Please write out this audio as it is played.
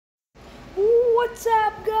What's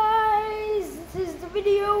up, guys? This is the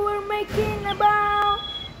video we're making about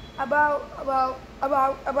Amanda.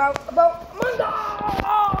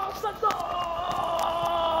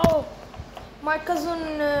 My cousin,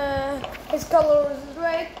 his color is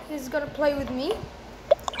red. He's gonna play with me.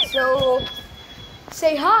 So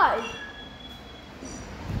say hi.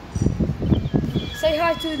 Say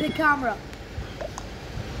hi to the camera.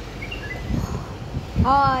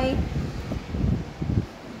 Hi.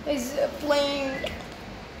 He's playing.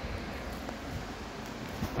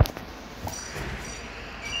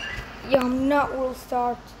 Yeah, not will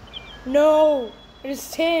start. No, it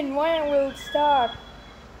is 10. Why will start?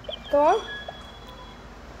 Come on.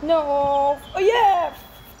 No. Oh yeah.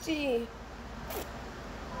 50.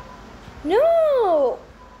 No.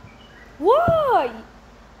 Why?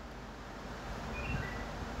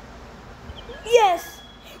 Yes.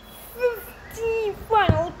 50.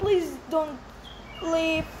 Final. Please don't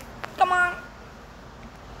leave. Come on.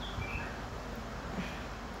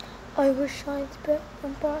 I wish I'd be the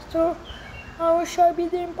imposter. I wish I'd be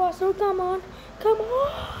the imposter. Come on. Come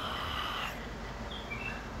on.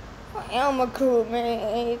 I am a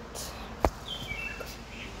crewmate.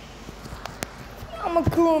 I'm a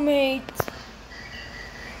crewmate.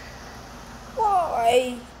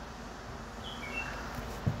 Why?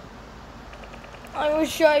 I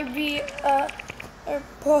wish I'd be a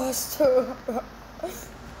imposter.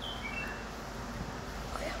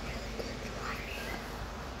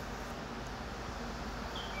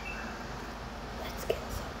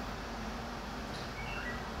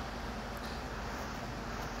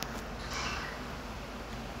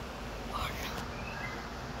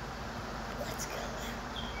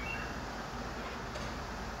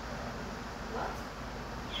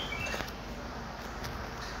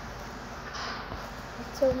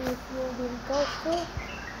 Tell me if you're the imposter.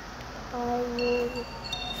 I will.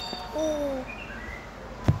 Oh.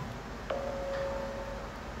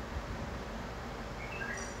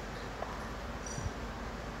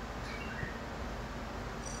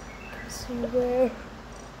 Can't see where.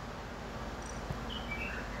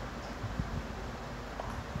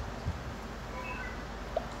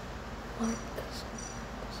 My cousin.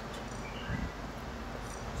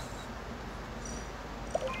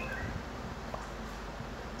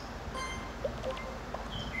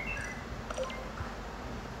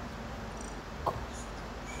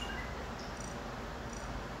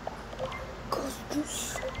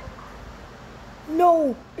 Juice.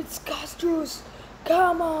 No, it's gas juice.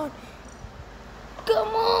 Come on. Come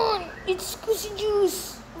on. It's Goosey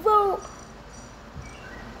juice. Bro.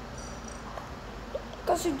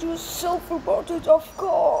 Goosey juice, sulfur bottled, of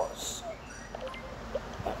course.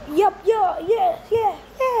 Yup,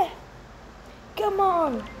 yeah. Come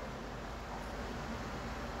on.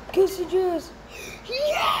 Goosey juice.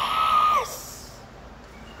 Yes.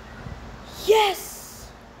 Yes.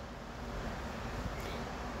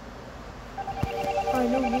 I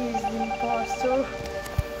know he is the imposter.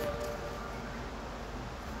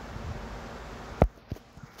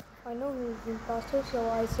 I know he is the imposter, so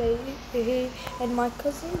I say he and my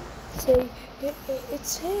cousin say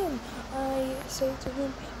it's him. I say to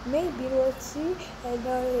him, maybe let's see, and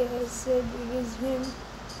I said it is him,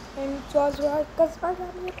 and it was right because I am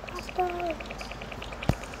the imposter.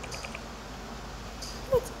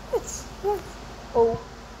 Let's. Oh,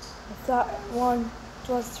 I thought one. It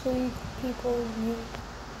was 3 people new.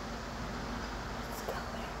 Let's go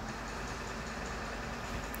there.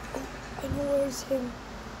 Oh, I know where's him.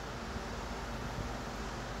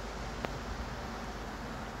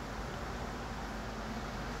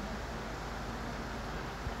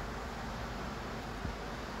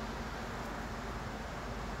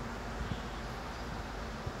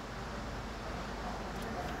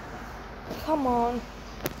 Come on.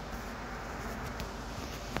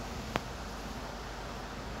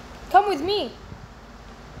 Come with me.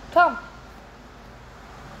 Come.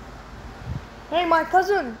 Hey, my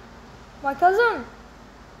cousin. My cousin.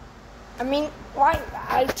 I mean, why?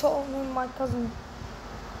 I told him my cousin.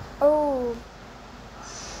 Oh.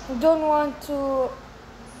 I don't want to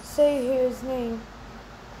say his name.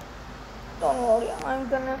 Don't worry. I'm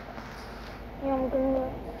gonna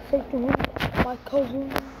say to him, my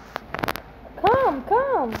cousin.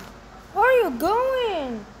 Come. Where are you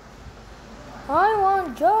going? I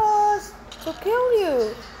want just to kill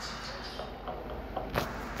you.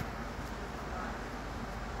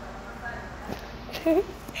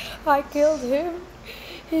 I killed him.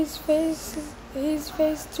 His face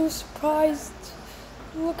too surprised.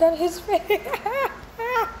 Look at his face.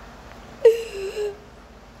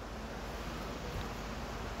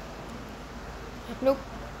 Nope.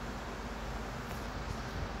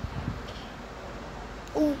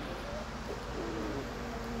 Oh.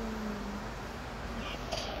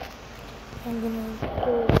 I'm gonna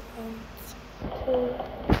go and pull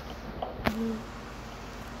you.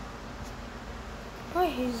 Why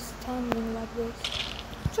he's standing like this?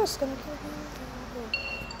 Just gonna kill him.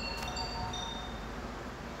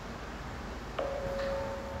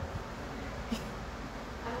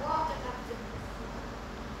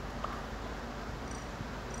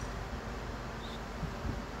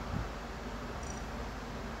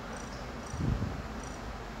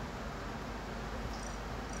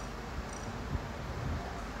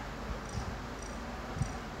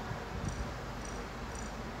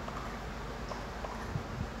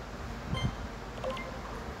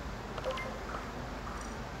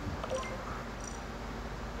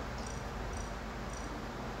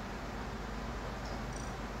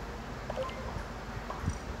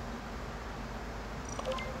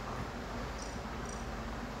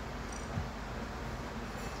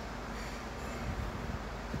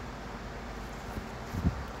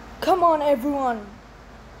 Come on, everyone!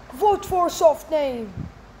 Vote for a soft name!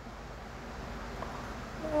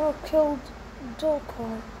 Oh, killed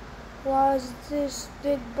Dokkan. Was this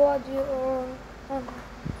dead body or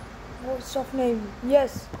what soft name?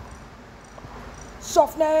 Yes!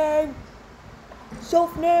 Soft name!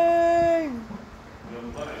 Soft name!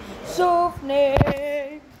 Soft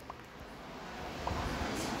name!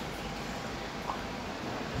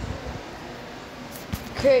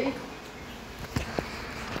 Okay.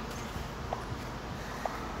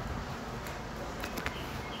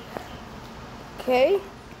 Okay.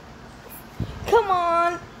 Come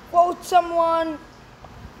on, vote someone.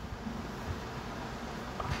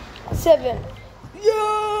 7.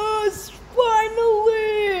 Yes,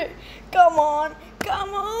 finally. Come on, come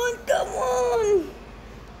on, come on.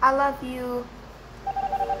 I love you.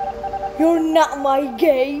 You're not my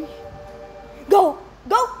gay. Go,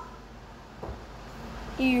 go.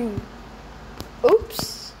 You.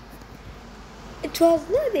 Oops. It was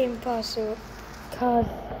not impossible. Cause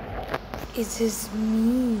it is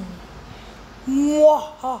me.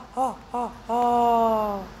 Mwahahaha.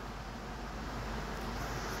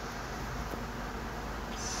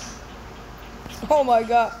 Oh my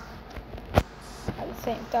god. At the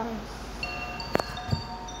same time.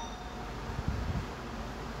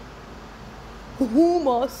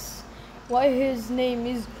 Humas. Why his name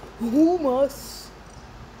is Humas?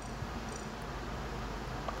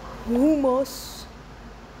 Humas.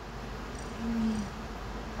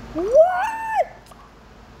 What?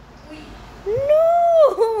 No!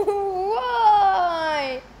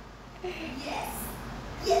 Why? Yes.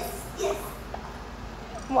 Yes. Yes.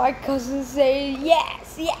 My cousin say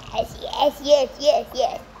yes, yes, yes, yes, yes,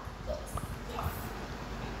 yes.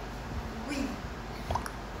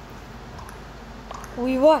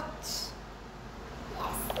 We what?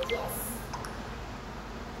 Yes.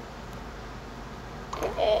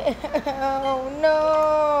 Oh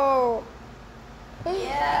no!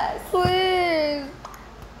 Yes. Please!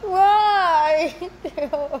 Why?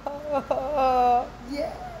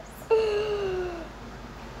 Yes.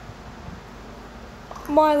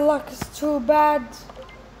 My luck is too bad.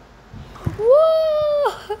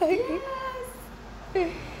 Why?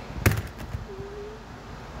 Yes.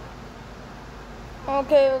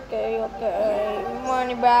 Okay.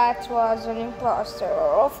 Moneybat was an imposter,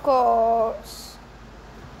 of course.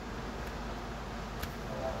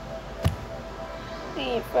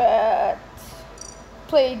 Defect.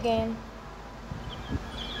 Play again.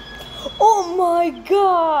 Oh my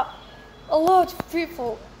god! A lot of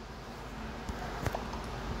people.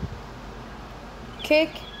 Kick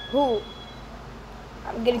who?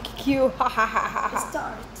 I'm gonna kick you. Ha ha ha ha ha.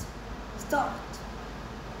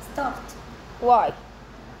 Start. Why?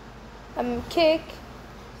 Kick.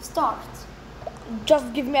 Start.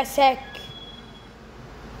 Just give me a sec.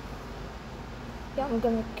 Yeah, I'm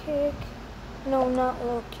gonna kick. No, not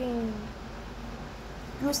looking.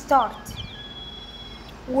 You start.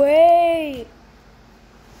 Wait.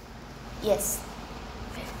 Yes.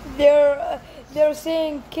 They're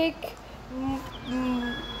saying kick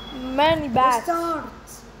many bats. Start.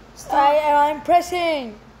 I'm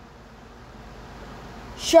pressing.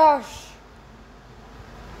 Shush.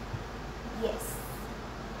 Yes.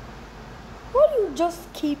 Why do you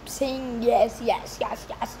just keep saying yes?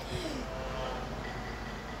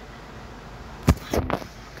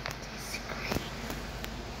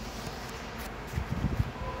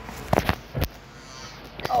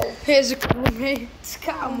 Oh, here's a crewmate.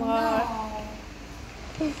 Come on.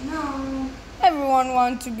 No. Everyone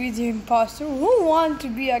wants to be the imposter. Who wants to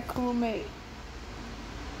be a crewmate?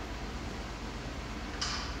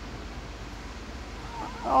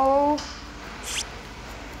 Oh.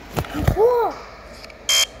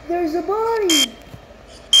 is a body.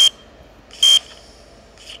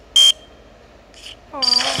 Oh,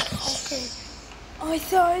 okay. I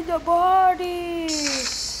saw the body.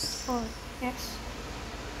 Oh, yes.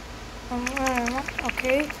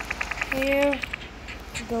 Okay. Here.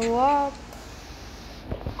 Go up.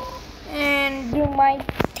 And do my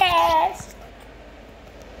test.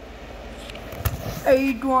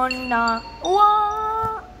 819.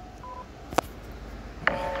 What?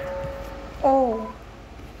 Oh.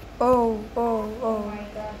 Oh, oh, oh. Oh my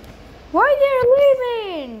god. Why they're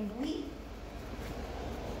leaving?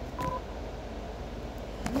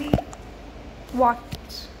 What?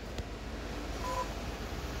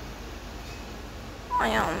 I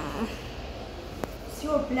am. It's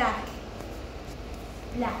your black.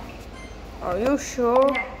 Black. Are you sure?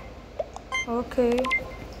 Black. Okay.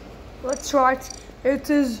 That's right. It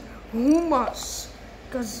is hummus.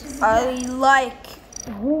 Because I like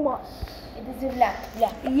hummus. It is a black.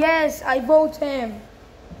 Black. Yes, I vote him.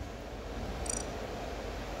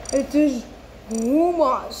 It is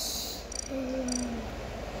hummus.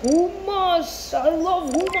 Hummus. I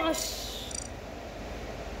love hummus.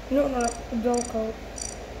 No, don't call.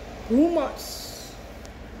 Hummus.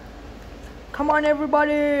 Come on,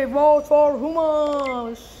 everybody, vote for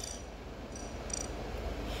hummus.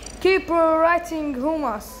 Keep writing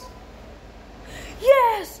hummus.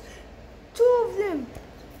 Yes, 2 of them.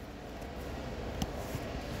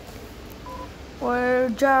 We're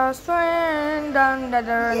just friends, dun dun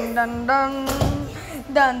dun dun dun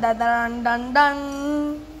dun dun dun dun dun.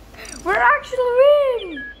 We're actually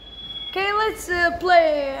win. Okay, let's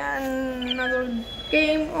play another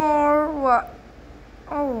game or what?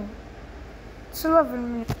 Oh, it's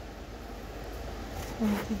 11 minutes.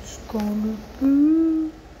 What it's gonna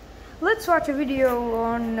be? Let's watch a video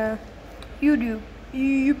on YouTube.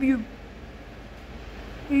 YouTube.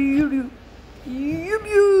 YouTube.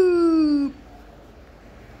 YouTube.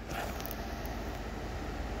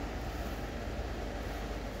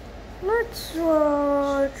 Let's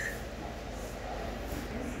watch.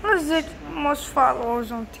 What is it? Most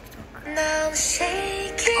followers on TikTok.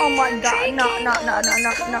 Oh my god, no.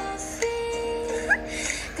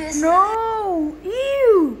 No,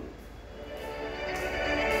 ew.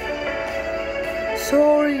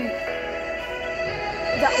 Sorry.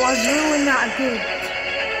 That was really not good.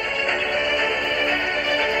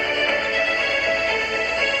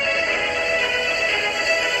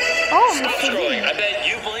 Oh, Stop Mr. scrolling. Bean. I bet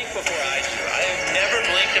you blink before I do. I have never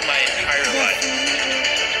blinked in my entire life.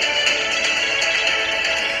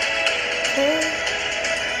 Okay.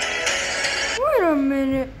 Wait a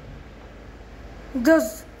minute.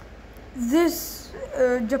 Does this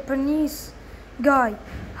Japanese guy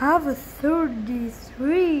have a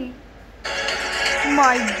 33?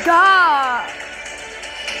 My god!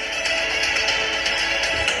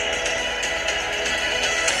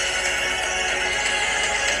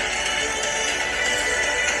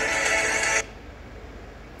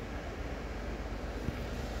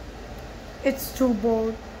 It's too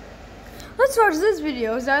bored. Let's watch these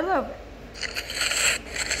videos. I love it.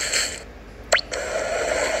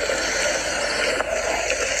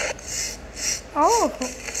 Oh,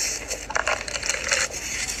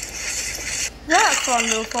 that's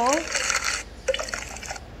wonderful.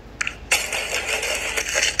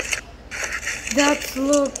 That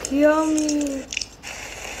look yummy.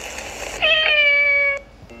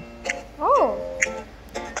 Oh,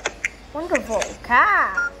 wonderful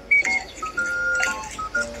cat.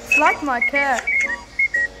 It's like my cat.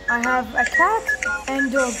 I have a cat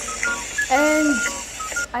and dog, and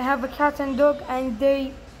I have a cat and dog, and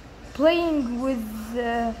they playing with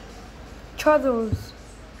each others.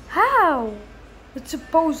 How? It's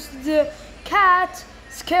supposed the cat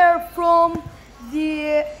scared from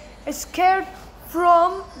the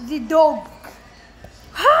dog.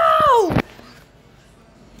 How?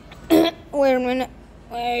 Wait a minute.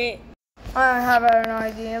 Wait. I have an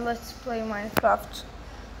idea. Let's play Minecraft.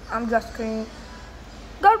 I'm just kidding.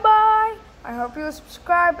 Goodbye. I hope you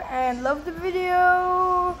subscribe and love the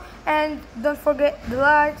video. And don't forget to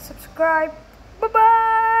like, subscribe. Bye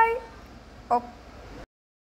bye. Oh.